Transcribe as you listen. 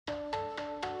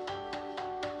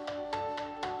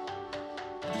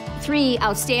Three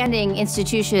outstanding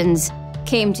institutions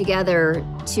came together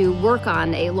to work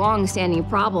on a long-standing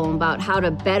problem about how to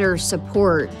better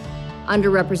support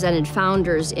underrepresented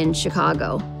founders in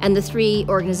Chicago. And the three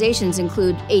organizations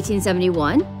include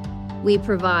 1871. We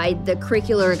provide the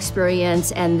curricular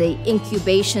experience and the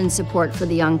incubation support for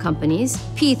the young companies.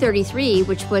 P33,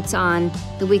 which puts on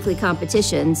the weekly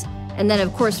competitions. And then,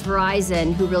 of course,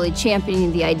 Verizon, who really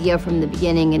championed the idea from the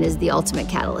beginning and is the ultimate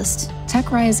catalyst.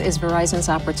 TechRise is Verizon's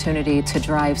opportunity to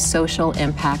drive social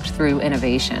impact through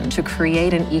innovation, to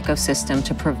create an ecosystem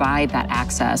to provide that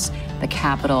access, the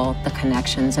capital, the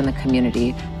connections, and the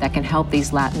community that can help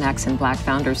these Latinx and Black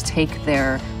founders take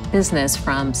their business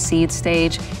from seed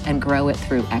stage and grow it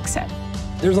through exit.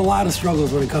 There's a lot of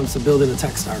struggles when it comes to building a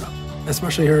tech startup,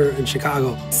 especially here in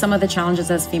Chicago. Some of the challenges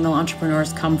as female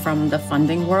entrepreneurs come from the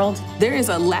funding world. There is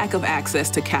a lack of access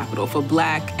to capital for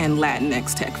Black and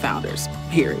Latinx tech founders,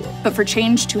 period. But for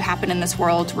change to happen in this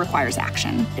world requires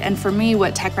action. And for me,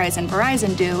 what TechRise and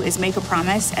Verizon do is make a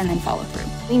promise and then follow through.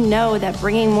 We know that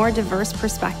bringing more diverse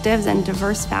perspectives and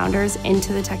diverse founders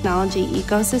into the technology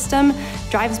ecosystem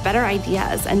drives better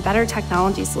ideas and better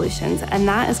technology solutions, and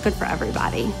that is good for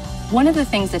everybody. One of the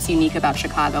things that's unique about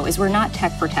Chicago is we're not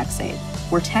tech for tech's sake.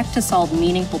 We're tech to solve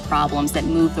meaningful problems that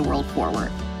move the world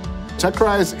forward.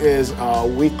 TechRise is a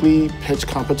weekly pitch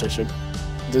competition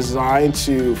designed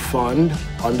to fund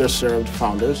underserved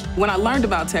founders. When I learned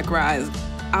about TechRise,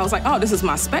 I was like, oh, this is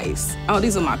my space. Oh,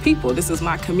 these are my people. This is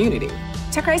my community.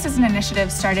 TechRise is an initiative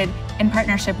started in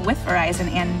partnership with Verizon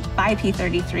and by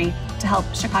P33 to help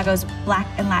Chicago's Black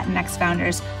and Latinx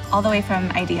founders all the way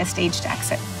from idea stage to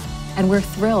exit. And we're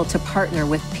thrilled to partner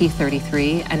with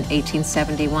P33 and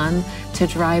 1871 to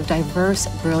drive diverse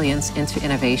brilliance into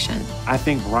innovation. I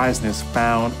think Verizon has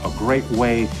found a great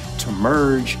way to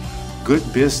merge good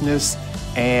business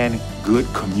and good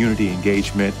community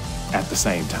engagement at the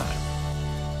same time.